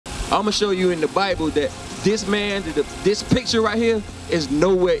I'm gonna show you in the Bible that this man, this picture right here is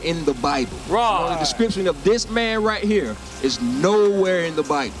nowhere in the Bible. Right. The description of this man right here is nowhere in the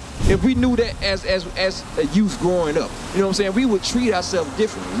Bible. If we knew that as a youth growing up, you know what I'm saying, we would treat ourselves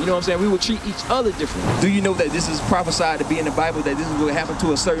differently. You know what I'm saying? We would treat each other differently. Do you know that this is prophesied to be in the Bible, that this is what happened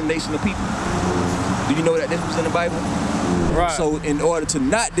to a certain nation of people? Do you know that this was in the Bible? Right. So in order to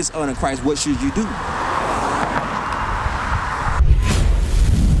not dishonor Christ, what should you do?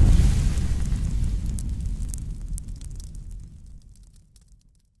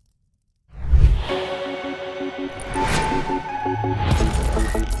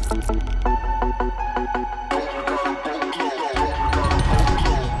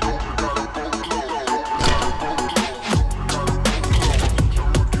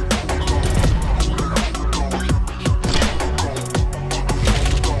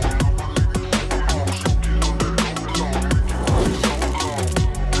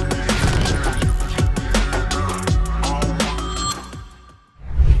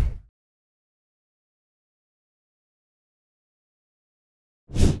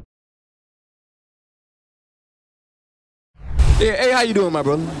 Yeah, hey, how you doing, my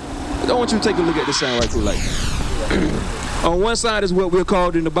brother? I want you to take a look at this sign right quick. Like, on one side is what we're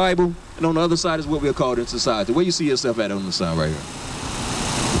called in the Bible, and on the other side is what we're called in society. Where you see yourself at on the sign right here?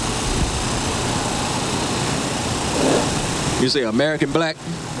 You say American black.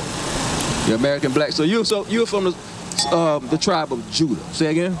 You're American black. So you're from the tribe of Judah. Say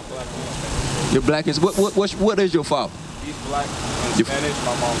again. You're black. What is your father? He's black. And Spanish.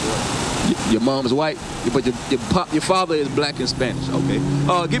 My mom's white. Your mom is white, but your father is black and Spanish. Okay.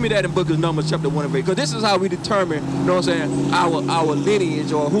 Give me that in Book of Numbers, chapter 1 and 8, because this is how we determine, you know what I'm saying, our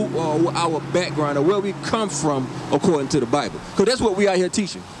lineage or our background or where we come from according to the Bible. Because that's what we are here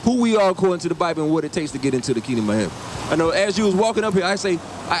teaching, who we are according to the Bible and what it takes to get into the kingdom of heaven. I know as you was walking up here, I asked you,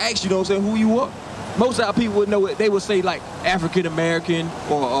 you know what I'm saying, who you are. Most of our people would know it. They would say like African American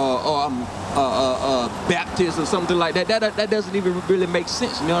or Baptist or something like that. That doesn't even really make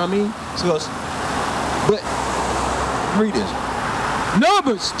sense. You know what I mean? But read this.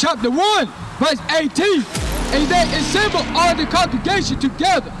 Numbers chapter 1, verse 18. And they assembled all the congregation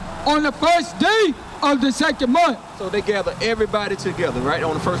together on the first day of the second month. So they gather everybody together, right,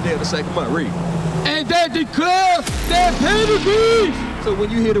 on the first day of the second month. Read. And they declare their pedigrees. So when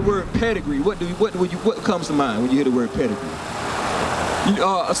you hear the word pedigree, what comes to mind when you hear the word pedigree?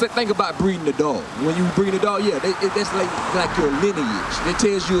 Think about breeding a dog. When you breed a dog, yeah, that's like your lineage. It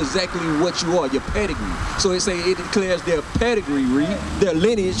tells you exactly what you are, your pedigree. So it declares their pedigree, read, their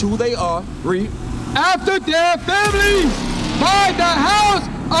lineage, who they are, read. After their families, by the house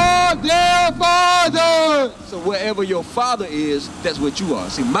of their father. So wherever your father is, that's what you are.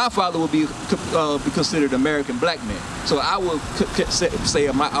 See, my father would be considered American black man. So I would say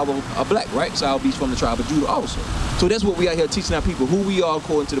I'm a black, right? So I'll be from the tribe of Judah also. So that's what we are here teaching our people, who we are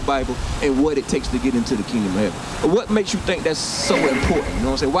according to the Bible and what it takes to get into the kingdom of heaven. What makes you think that's so important? You know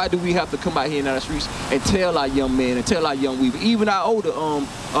what I'm saying? Why do we have to come out here in our streets and tell our young men and tell our young women, even our older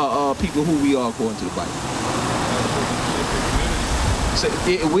people, who we are according to the Bible? So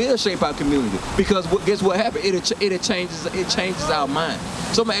it will shape our community, because guess what happened? It changes our mind.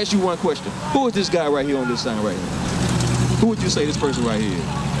 So I'm gonna ask you one question: who is this guy right here on this sign right here? Who would you say this person right here is?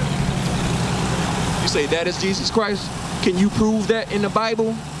 You say that is Jesus Christ? Can you prove that in the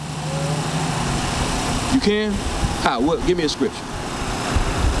Bible? You can? How? What? Give me a scripture.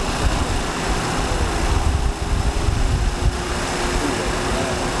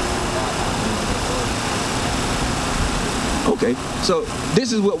 Okay, so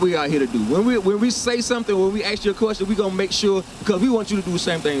this is what we are here to do. When we say something, when we ask you a question, we're gonna make sure, because we want you to do the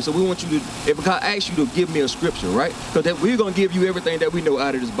same thing. So we want you to, if I ask you to give me a scripture, right? Because we're gonna give you everything that we know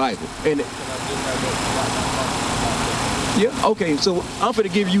out of this Bible. And yeah, okay. So I'm gonna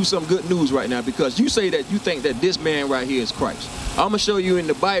give you some good news right now, because you say that you think that this man right here is Christ. I'm gonna show you in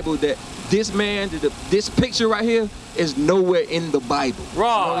the Bible that this man, this picture right here, is nowhere in the Bible.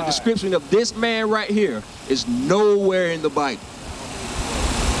 Right. The description of this man right here is nowhere in the Bible.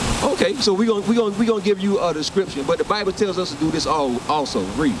 Okay, so we're gonna give you a description, but the Bible tells us to do this also.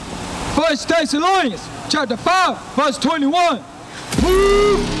 Read. 1 Thessalonians chapter 5, verse 21.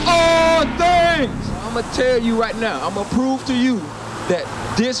 Prove all things. I'm gonna tell you right now, I'm gonna prove to you that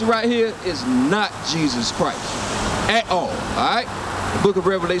this right here is not Jesus Christ at all. Alright? The book of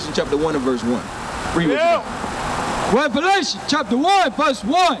Revelation chapter 1 and verse 1. Read yeah. Revelation chapter 1, verse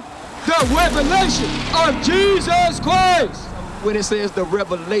 1. The revelation of Jesus Christ. When it says the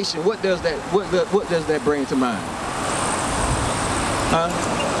revelation, what does that bring to mind? Huh?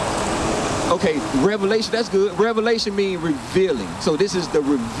 Okay, revelation, that's good. Revelation means revealing. So this is the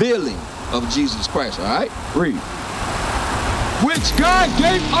revealing of Jesus Christ, all right? Read. Which God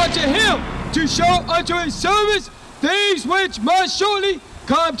gave unto him to show unto his servants things which must shortly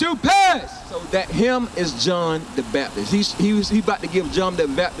come to pass. So that him is John the Baptist. He about to give John the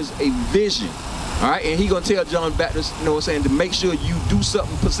Baptist a vision. All right, and he gonna tell John the Baptist, you know what I'm saying, to make sure you do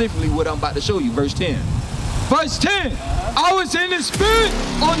something specifically what I'm about to show you. Verse 10. Verse 10. I was in the spirit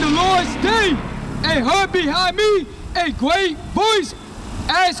on the Lord's day, and heard behind me a great voice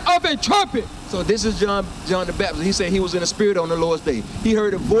as of a trumpet. So this is John the Baptist. He said he was in the spirit on the Lord's day. He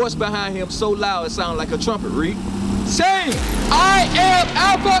heard a voice behind him so loud it sounded like a trumpet. Read. Saying, I am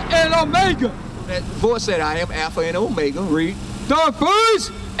Alpha and Omega. That voice said, I am Alpha and Omega. Read. The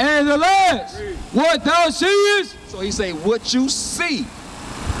first and the last. Read. What thou seest. So he say, what you see.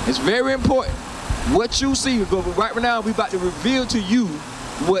 It's very important. What you see. But right now, we about to reveal to you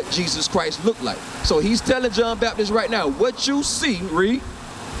what Jesus Christ looked like. So he's telling John Baptist right now, what you see, read.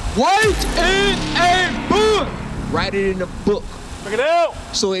 Write in a book. Write it in the book. Look it out.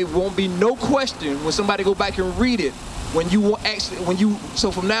 So it won't be no question when somebody go back and read it.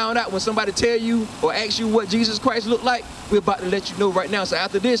 So from now on out, when somebody tell you or ask you what Jesus Christ looked like, we're about to let you know right now. So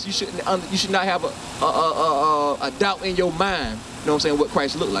after this, you should not have a doubt in your mind. You know what I'm saying? What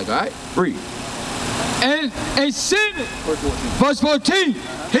Christ looked like. All right, read. And a sinner. Verse 14.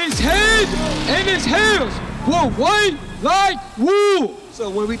 His head and his hairs were white like wool. So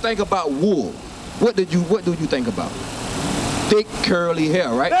when we think about wool, what do you think about? Thick curly hair,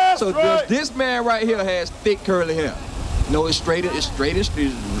 right? That's so right. This man right here has thick curly hair. No, it's straight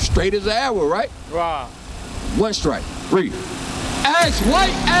as an arrow, right? Right. One strike. Read. As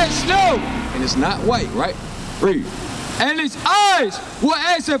white as snow. And it's not white, right? Read. And his eyes were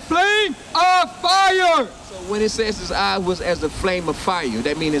as a flame of fire. So when it says his eyes was as a flame of fire,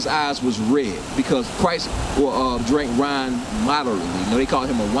 that means his eyes was red because Christ drank wine moderately. You know, they call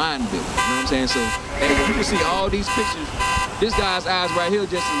him a wine bibber. You know what I'm saying? So and you can see all these pictures. This guy's eyes right here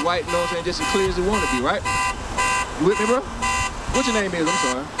just as white, you know what I'm saying, just as clear as they want to be, right? You with me, bro? What your name is? I'm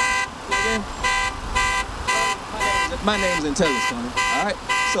sorry. Say again. My name's Intelligence, Tony. All right?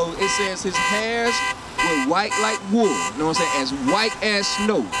 So it says his hairs were white like wool, you know what I'm saying, as white as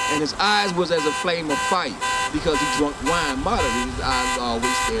snow, and his eyes was as a flame of fire because he drunk wine moderately. His eyes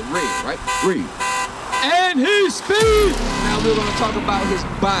always stayed red, right? Read. And his feet. Now we're going to talk about his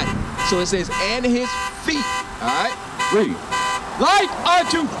body. So it says, and his feet, all right? Read. Like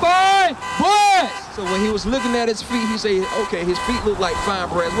unto fine brass. So when he was looking at his feet, he said, okay, his feet look like fine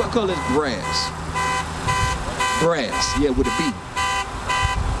brass. What color is brass? Brass, yeah, with a B.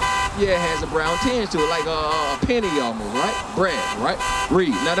 Yeah, it has a brown tinge to it, like a penny almost, right? Brass, right?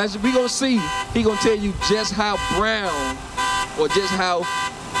 Read. Now that's we gonna see. He gonna tell you just how brown, or just how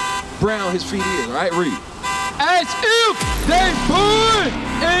brown his feet is. All right, read. As if they burn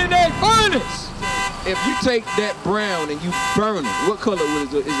in a furnace. If you take that brown and you burn it, what color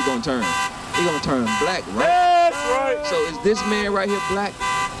is it gonna turn? It's gonna turn black, right? That's right. So is this man right here black?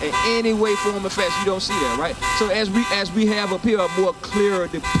 In any way, form, or fashion, you don't see that, right? So as we have up here a more clearer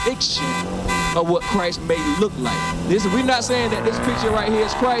depiction of what Christ may look like. We're not saying that this picture right here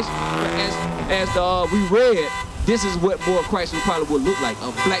is Christ, but as we read, this is what more Christ probably would look like,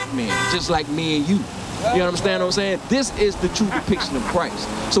 a black man, just like me and you. You understand what I'm saying? This is the true depiction of Christ.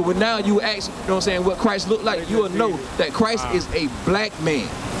 So when now you ask, you know what I'm saying, what Christ looked like, you will know that Christ is a black man.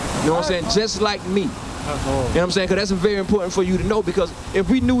 You know what I'm saying? Just like me. You know what I'm saying? Because that's very important for you to know, because if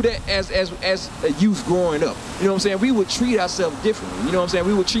we knew that as a youth growing up, you know what I'm saying, we would treat ourselves differently. You know what I'm saying?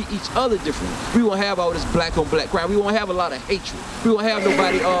 We would treat each other differently. We won't have all this black on black crime. We won't have a lot of hatred. We won't have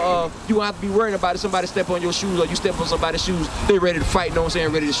nobody, you won't have to be worrying about it. Somebody step on your shoes or you step on somebody's shoes, they ready to fight, you know what I'm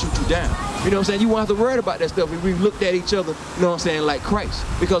saying, ready to shoot you down. You know what I'm saying? You won't have to worry about that stuff if we looked at each other, you know what I'm saying, like Christ.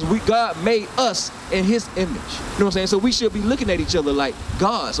 Because God made us in his image. You know what I'm saying? So we should be looking at each other like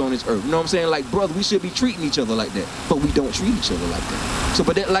gods on this earth. You know what I'm saying? Like brother, we should be treating each other like that. But we don't treat each other like that. So,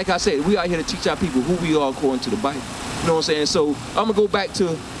 but that, like I said, we are here to teach our people who we are according to the Bible. You know what I'm saying? So I'm gonna go back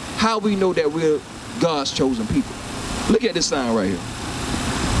to how we know that we're God's chosen people. Look at this sign right here.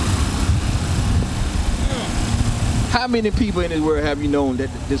 How many people in this world have you known that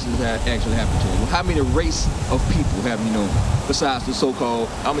this is actually happened to them? How many race of people have you known besides the so-called,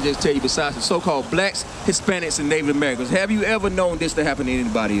 I'm gonna just tell you, besides the so-called blacks, Hispanics, and Native Americans? Have you ever known this to happen to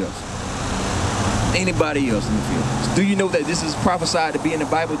anybody else? Anybody else in the field? Do you know that this is prophesied to be in the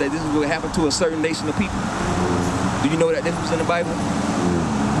Bible, that this is what happened to a certain nation of people? Do you know that this was in the Bible?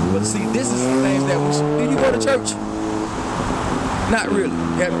 But see, this is the things that we should. Do you go to church? Not really.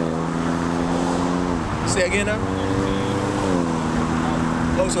 Say again now?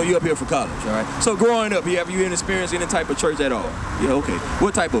 Oh, so you up here for college, all right? So growing up, have you experienced any type of church at all? Yeah, okay.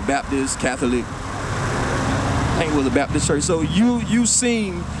 What type of Baptist, Catholic? I think it was a Baptist church. So you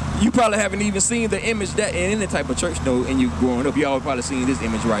probably haven't even seen the image that in any type of church, though, and you growing up, you all probably seen this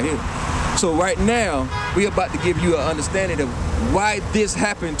image right here. So right now, we're about to give you an understanding of why this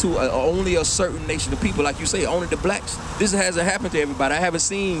happened to only a certain nation of people. Like you say, only the blacks. This hasn't happened to everybody. I haven't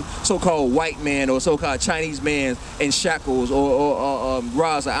seen so-called white man or so-called Chinese man in shackles or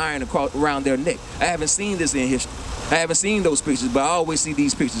rods of iron around their neck. I haven't seen this in history. I haven't seen those pictures, but I always see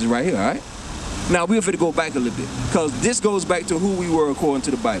these pictures right here, all right? Now, we're going to go back a little bit, because this goes back to who we were according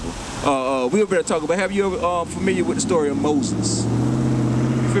to the Bible. We're going to talk about, have you ever familiar with the story of Moses?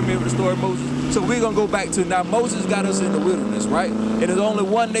 Familiar with the story of Moses? So we're going to go back to, now Moses got us in the wilderness, right? And there's only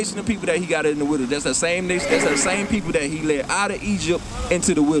one nation of people that he got in the wilderness. That's the same nation, that's the same people that he led out of Egypt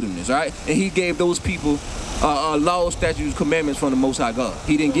into the wilderness, right? And he gave those people laws, statutes, commandments from the Most High God.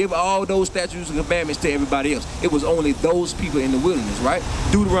 He didn't give all those statutes and commandments to everybody else. It was only those people in the wilderness, right?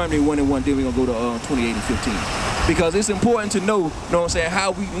 Deuteronomy 1:1, then we're going to go to 28 and 15. Because it's important to know what I'm saying,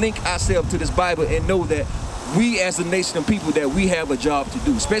 how we link ourselves to this Bible and know that we as a nation of people, that we have a job to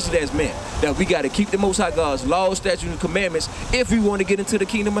do, especially as men, that we got to keep the Most High God's laws, statutes, and commandments if we want to get into the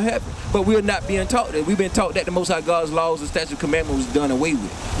kingdom of heaven. But we're not being taught that. We've been taught that the Most High God's laws and statutes and commandments was done away with. You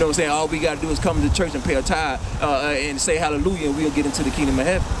know what I'm saying? All we got to do is come to church and pay a tithe and say hallelujah, and we'll get into the kingdom of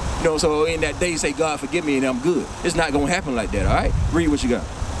heaven. You know, so in that day, say, God, forgive me, and I'm good. It's not going to happen like that, all right? Read what you got.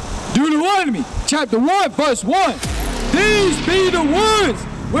 Deuteronomy chapter 1, verse 1. These be the words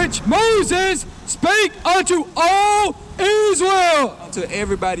which Moses spake unto all Israel. Unto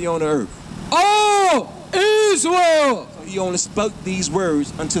everybody on the earth. All Israel. So he only spoke these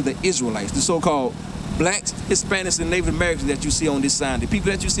words unto the Israelites, the so-called blacks, Hispanics, and Native Americans that you see on this sign. The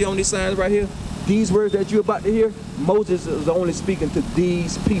people that you see on this sign right here, these words that you're about to hear, Moses is only speaking to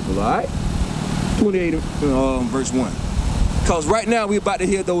these people, all right? 28 verse 1. Because right now we're about to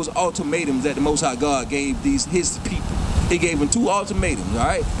hear those ultimatums that the Most High God gave his people. He gave them 2 ultimatums, all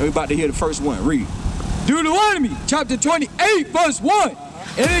right? And we're about to hear the first one. Read. Deuteronomy chapter 28, verse 1.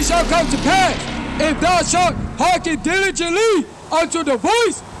 And it shall come to pass, if thou shalt hearken diligently unto the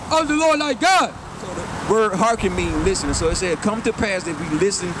voice of the Lord thy God. So the word hearken means listening. So it said, come to pass if we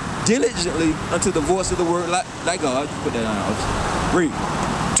listen diligently unto the voice of the word like God. Put that on. Read.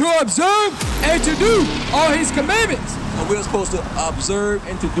 To observe and to do all his commandments. And we're supposed to observe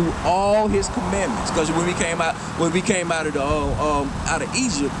and to do all his commandments. Because when we came out of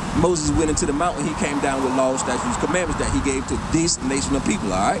Egypt, Moses went into the mountain. He came down with laws, statutes, commandments that he gave to this nation of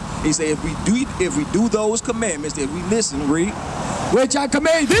people. All right. He said, if we do those commandments, if we listen, read, which I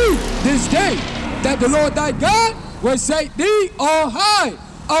command thee this day, that the Lord thy God will set thee on high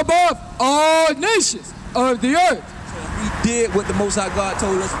above all nations of the earth. So if we did what the Most High God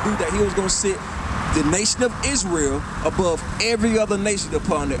told us to do, that he was going to sit the nation of Israel above every other nation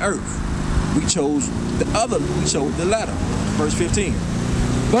upon the earth. We chose the latter. Verse 15.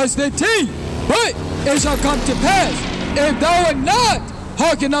 Verse 15. But it shall come to pass, if thou wilt not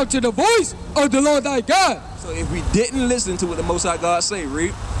hearken unto the voice of the Lord thy God. So if we didn't listen to what the Most High God say,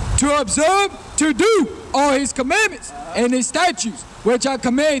 read. To observe, to do all his commandments and his statutes, which I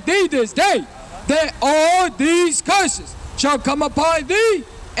command thee this day, that all these curses shall come upon thee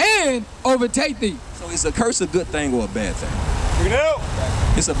and overtake thee. So is a curse a good thing or a bad thing?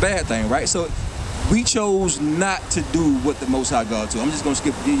 It's a bad thing, right? So we chose not to do what the Most High God told. I'm just going to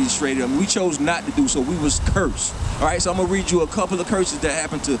give you straight up. We chose not to do, so we was cursed. All right, so I'm going to read you a couple of curses that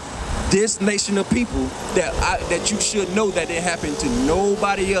happened to this nation of people that you should know that it happened to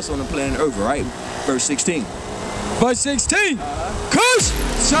nobody else on the planet Earth, all right? Verse 16. Verse 16.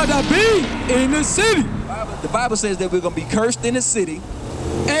 Cursed shall thou be in the city. The Bible says that we're going to be cursed in the city.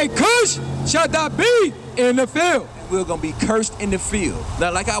 And cursed shall thou be in the field. We're going to be cursed in the field.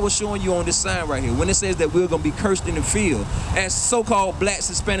 Now, like I was showing you on this sign right here, when it says that we're going to be cursed in the field, as so-called blacks,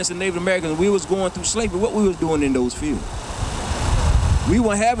 Hispanics, and Native Americans, we was going through slavery, what we was doing in those fields? We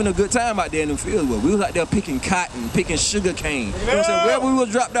weren't having a good time out there in the field. We was out there picking cotton, picking sugar cane. You know what I'm saying? Wherever we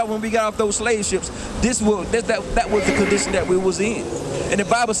was dropped out when we got off those slave ships, that was the condition that we was in. And the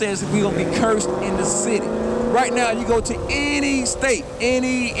Bible says we're going to be cursed in the city. Right now, you go to any state,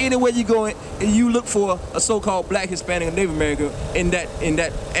 anywhere you go, and you look for a so-called black, Hispanic, or Native American in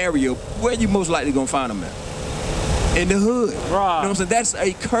that area, where you most likely gonna find them at? In the hood. Right. You know what I'm saying? That's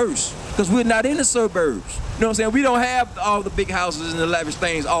a curse, because we're not in the suburbs. You know what I'm saying? We don't have all the big houses and the lavish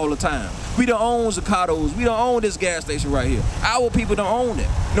things all the time. We don't own Zaccatos. We don't own this gas station right here. Our people don't own it.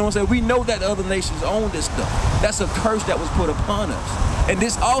 You know what I'm saying? We know that other nations own this stuff. That's a curse that was put upon us. And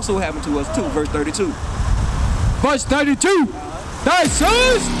this also happened to us too, verse 32. Verse 32. thy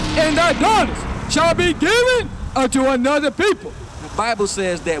sons and thy daughters shall be given unto another people. The Bible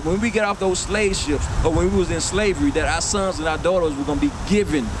says that when we get off those slave ships, or when we was in slavery, that our sons and our daughters were going to be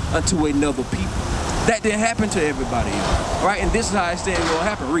given unto another people. That didn't happen to everybody else, right? And this is how I said it will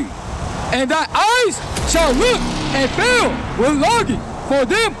happen. Read. And thy eyes shall look and fill with longing for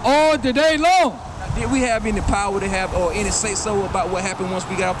them all the day long. Now, did we have any power to have, or any say-so about what happened once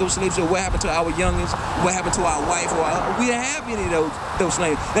we got off those slaves, or what happened to our youngins, what happened to our wife, or we didn't have any of those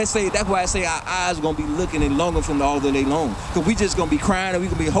slaves. That's why I say our eyes are going to be looking and longing from all the day long. Because we just going to be crying, and we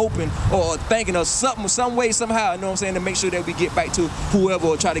going to be hoping or thinking of something, some way, somehow, you know what I'm saying, to make sure that we get back to whoever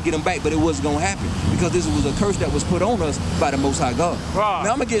or try to get them back, but it wasn't going to happen. Because this was a curse that was put on us by the Most High God. Right.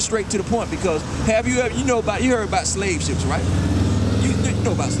 Now I'm gonna get straight to the point, because you heard about slave ships, right? You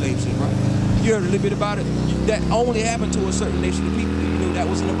know about slave ships, right? You heard a little bit about it. That only happened to a certain nation of people. You know that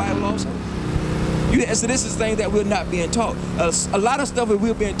was in the Bible also. So this is things that we're not being taught. A lot of stuff that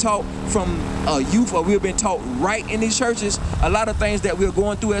we're being taught from youth, or we're being taught right in these churches. A lot of things that we're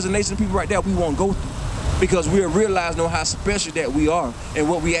going through as a nation of people right now, we won't go through. Because we're realizing how special that we are and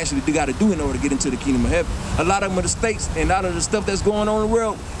what we actually got to do in order to get into the kingdom of heaven. A lot of the mistakes and a lot of the stuff that's going on in the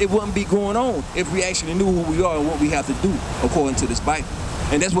world, it wouldn't be going on if we actually knew who we are and what we have to do according to this Bible.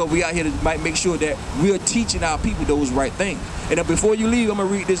 And that's what we out here to make sure that we're teaching our people those right things. And then before you leave, I'm gonna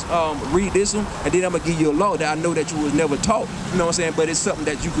read this one, and then I'm gonna give you a law that I know that you was never taught. You know what I'm saying? But it's something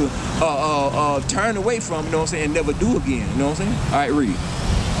that you could turn away from. You know what I'm saying? And never do again. You know what I'm saying? All right, read.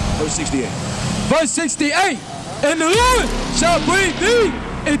 Verse 68. Verse 68, and the Lord shall bring thee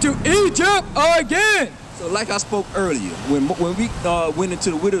into Egypt again. So like I spoke earlier, when we went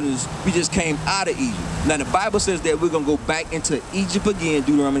into the wilderness, we just came out of Egypt. Now the Bible says that we're going to go back into Egypt again,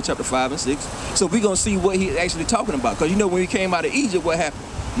 Deuteronomy chapter 5 and 6. So we're going to see what he's actually talking about. Because you know when we came out of Egypt, what happened?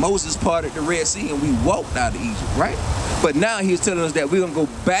 Moses parted the Red Sea and we walked out of Egypt, right? But now he's telling us that we're going to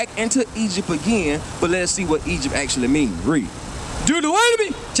go back into Egypt again, but let's see what Egypt actually means. Read.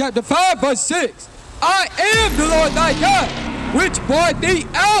 Deuteronomy chapter 5 verse 6. I am the Lord thy God, which brought thee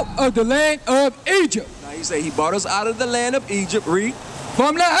out of the land of Egypt. Now he said he brought us out of the land of Egypt. Read.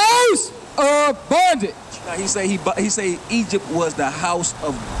 From the house of bondage. Now he say Egypt was the house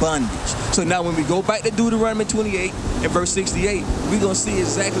of bondage. So now when we go back to Deuteronomy 28 and verse 68, we're going to see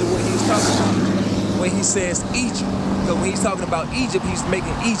exactly what he's talking about when he says Egypt. Because when he's talking about Egypt, he's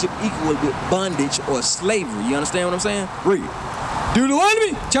making Egypt equal with bondage or slavery. You understand what I'm saying? Read.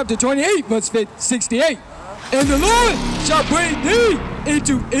 Deuteronomy chapter 28 verse 68. And the Lord shall bring thee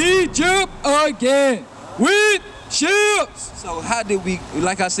into Egypt again with ships. So how did we,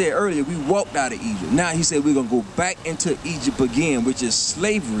 like I said earlier, we walked out of Egypt. Now he said we're going to go back into Egypt again, which is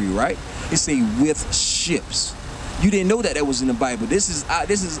slavery, right? It say with ships. You didn't know that was in the Bible. This is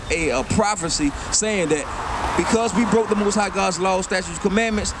a prophecy saying that because we broke the Most High God's laws, statutes,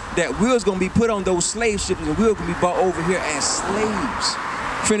 commandments, that we was going to be put on those slave ships and we were going to be brought over here as slaves.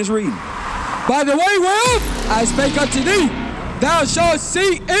 Finish reading. By the way whereof I spake unto thee, thou shalt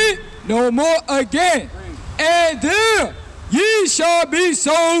see it no more again. And there ye shall be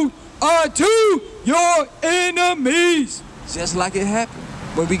sold unto your enemies. Just like it happened.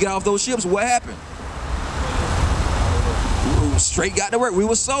 When we got off those ships, what happened? Straight got to work. We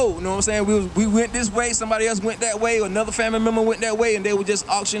were sold, you know what I'm saying? We went this way, somebody else went that way, or another family member went that way, and they were just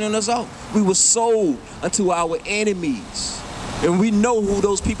auctioning us off. We were sold unto our enemies. And we know who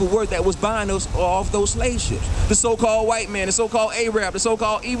those people were that was buying us off those slave ships. The so-called white man, the so-called Arab,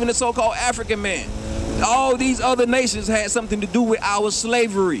 even the so-called African man. All these other nations had something to do with our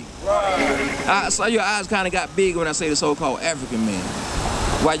slavery. Right. I saw your eyes kind of got big when I say the so-called African man.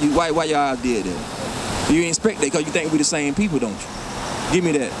 Why your eyes did that? You expect that because you think we're the same people, don't you? Give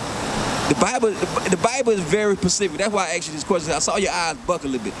me that. The Bible is very specific. That's why I asked you this question. I saw your eyes buck a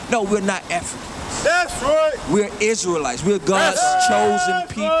little bit. No, we're not Africans. That's right. We're Israelites. We're God's chosen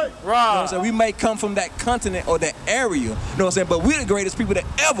people. Right. You know what I'm saying? We may come from that continent or that area. You know what I'm saying? But we're the greatest people that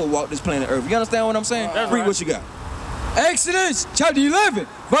ever walked this planet Earth. You understand what I'm saying? Read what you got. Exodus chapter 11,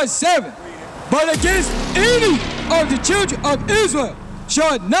 verse 7. But against any of the children of Israel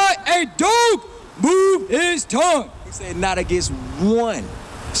shall not a dog move his tongue. He said, not against one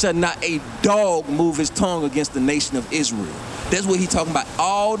shall not a dog move his tongue against the nation of Israel. That's what he's talking about.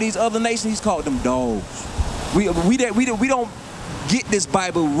 All these other nations, he's called them dogs. We don't get this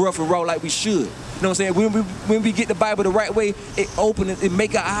Bible rough and raw like we should. You know what I'm saying? When we get the Bible the right way, it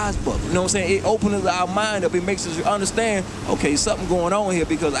make our eyes buckle. You know what I'm saying? It opens our mind up. It makes us understand, okay, something going on here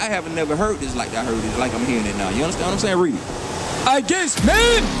because I haven't never heard this like I heard it, like I'm hearing it now. You understand what I'm saying? Read it. Against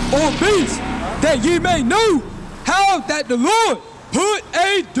man or beast, that ye may know how that the Lord put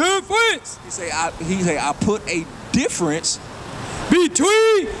a difference. He say I put a difference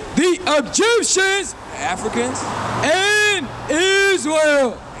between the Egyptians, Africans, and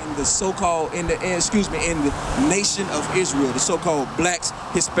Israel. in the so-called, in the nation of Israel, the so-called blacks,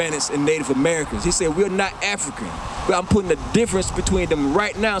 Hispanics, and Native Americans. He said, we're not African. But I'm putting a difference between them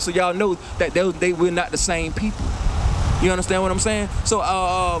right now so y'all know that we're not the same people. You understand what I'm saying? So,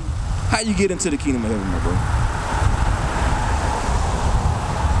 how you get into the kingdom of heaven, my bro?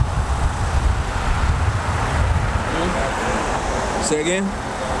 Say again?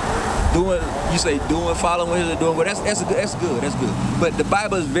 Following what doing. Well, that's good. But the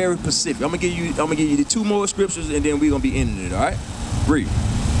Bible is very specific. I'm gonna give you the 2 more scriptures, and then we're gonna be ending it. All right? Read.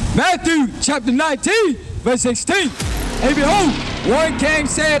 Matthew chapter 19, verse 16. And behold, one came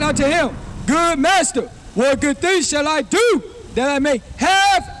said unto him, Good master, what good things shall I do that I may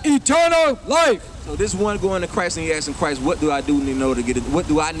have eternal life? So this one going to Christ and he asking Christ, what do I do in order to get it? What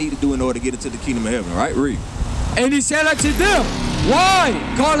do I need to do in order to get into the kingdom of heaven? All right? Read. And he said unto them,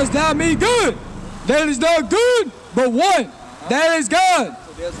 Why callest thou me good? There is no good but one, that is God.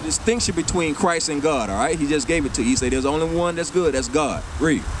 So there's a distinction between Christ and God, all right? He just gave it to you. He said there's only one that's good, that's God.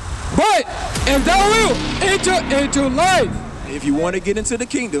 Read. But if thou wilt enter into life, if you want to get into the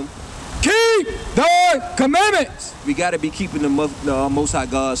kingdom, keep the commandments. We got to be keeping the Most High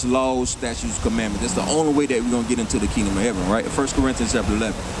God's laws, statutes, commandments. That's the only way that we're going to get into the kingdom of heaven, right? 1 Corinthians chapter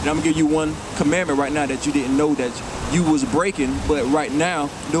 11. And I'm going to give you one commandment right now that you didn't know that you was breaking, but right now,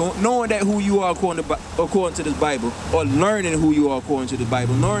 knowing that who you are according to this Bible, or learning who you are according to the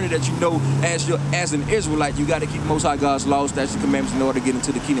Bible, learning that you know as an Israelite, you got to keep Most High God's laws, statutes, commandments in order to get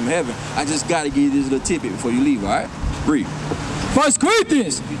into the kingdom of heaven. I just got to give you this little tidbit before you leave, all right? Read. 1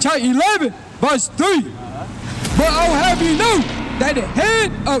 Corinthians chapter 11, verse 3. But I will have you know that the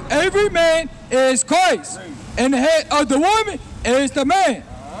head of every man is Christ, and the head of the woman is the man,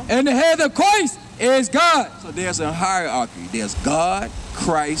 and the head of Christ is God. So there's a hierarchy. There's God,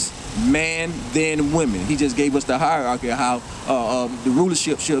 Christ, man, then women. He just gave us the hierarchy of how the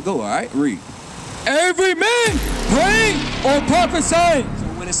rulership should go, all right? Read. Every man praying or prophesying.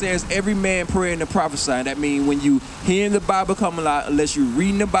 When it says every man praying and prophesying, that means when you hearing the Bible come alive, unless you're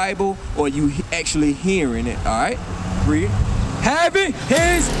reading the Bible or you actually hearing it, all right? Read. Having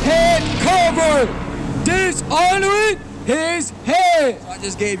his head covered, dishonoring his head. So I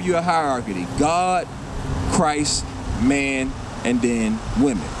just gave you a hierarchy. God, Christ, man, and then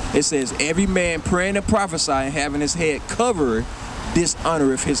women. It says every man praying and prophesying, having his head covered,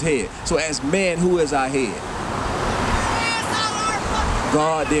 dishonoreth his head. So as man, who is our head?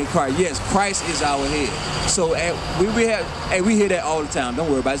 God, then Christ. Yes, Christ is our head. So we hear that all the time. Don't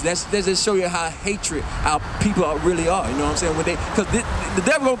worry about it. That's just show you how hatred our people really are. You know what I'm saying? Because the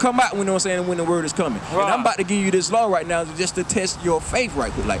devil gonna come out. You know what I'm saying? When the word is coming. Right. And I'm about to give you this law right now just to test your faith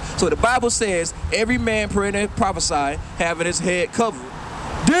right quick. Like, so the Bible says every man praying and prophesying, having his head covered,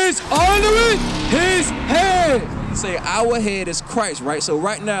 dishonoring his head. Say our head is Christ, right? So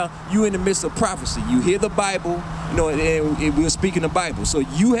right now you in the midst of prophecy. You hear the Bible, you know, and we're speaking the Bible. So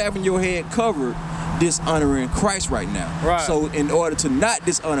you having your head covered, dishonoring Christ right now. Right. So in order to not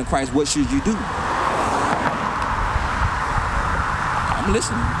dishonor Christ, what should you do? I'm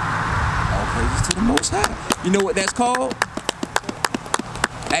listening. All praises to the Most High. You know what that's called?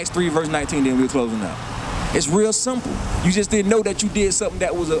 Acts 3 verse 19. Then we're closing out. It's real simple. You just didn't know that you did something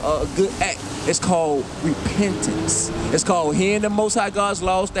that was a good act. It's called repentance. It's called hearing the Most High God's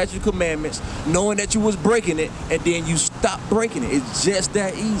laws, statutes, commandments, knowing that you was breaking it, and then you stop breaking it. It's just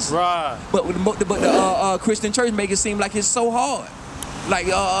that easy. Right. But the Christian church make it seem like it's so hard. Like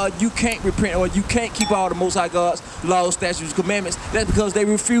you can't repent or you can't keep all the Most High God's laws, statutes, commandments. That's because they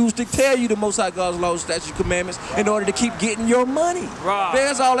refuse to tell you the Most High God's laws, statutes, commandments in order to keep getting your money. Right.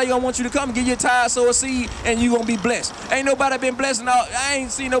 That's all they gonna want you to come give your tithe, sow a seed, and you gonna be blessed. Ain't nobody been blessed. I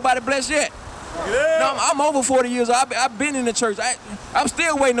ain't seen nobody blessed yet. Yeah. No, I'm over 40 years old. I've been in the church. I'm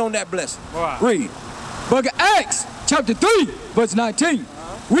still waiting on that blessing. Right. Read. Book of Acts, chapter 3, verse 19.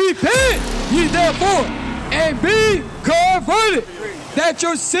 Repent ye therefore, and be converted, that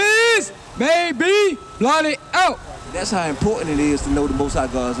your sins may be blotted out. That's how important it is to know the Most High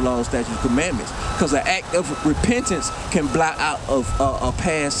God's laws, statutes, commandments. Because an act of repentance can blot out of a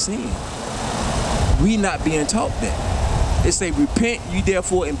past sin. We not being taught that. It say, repent you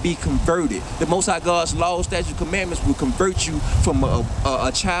therefore and be converted. The Most High God's laws, statutes, commandments will convert you from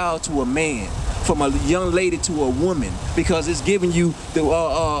a child to a man, from a young lady to a woman, because it's giving you the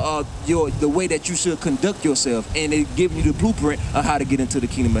way that you should conduct yourself, and it's giving you the blueprint of how to get into the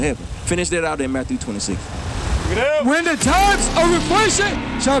kingdom of heaven. Finish that out in Matthew 26. When the times of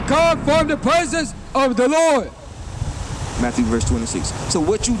refreshing shall come from the presence of the Lord. Matthew verse 26. So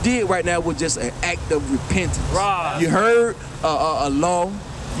what you did right now was just an act of repentance. Right. You heard a law.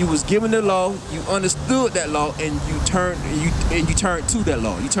 You was given the law. You understood that law, and you turned to that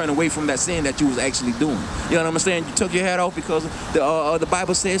law. You turned away from that sin that you was actually doing. You know what I'm saying? You took your hat off because the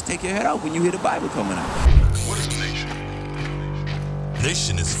Bible says take your hat off when you hear the Bible coming out. What is a nation?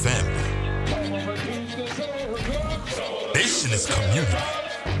 Nation is family. Nation is community.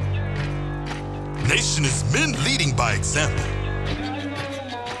 Nation is men leading by example.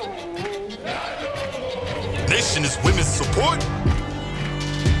 Nation is women's support.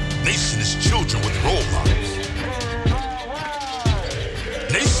 Nation is children with role models.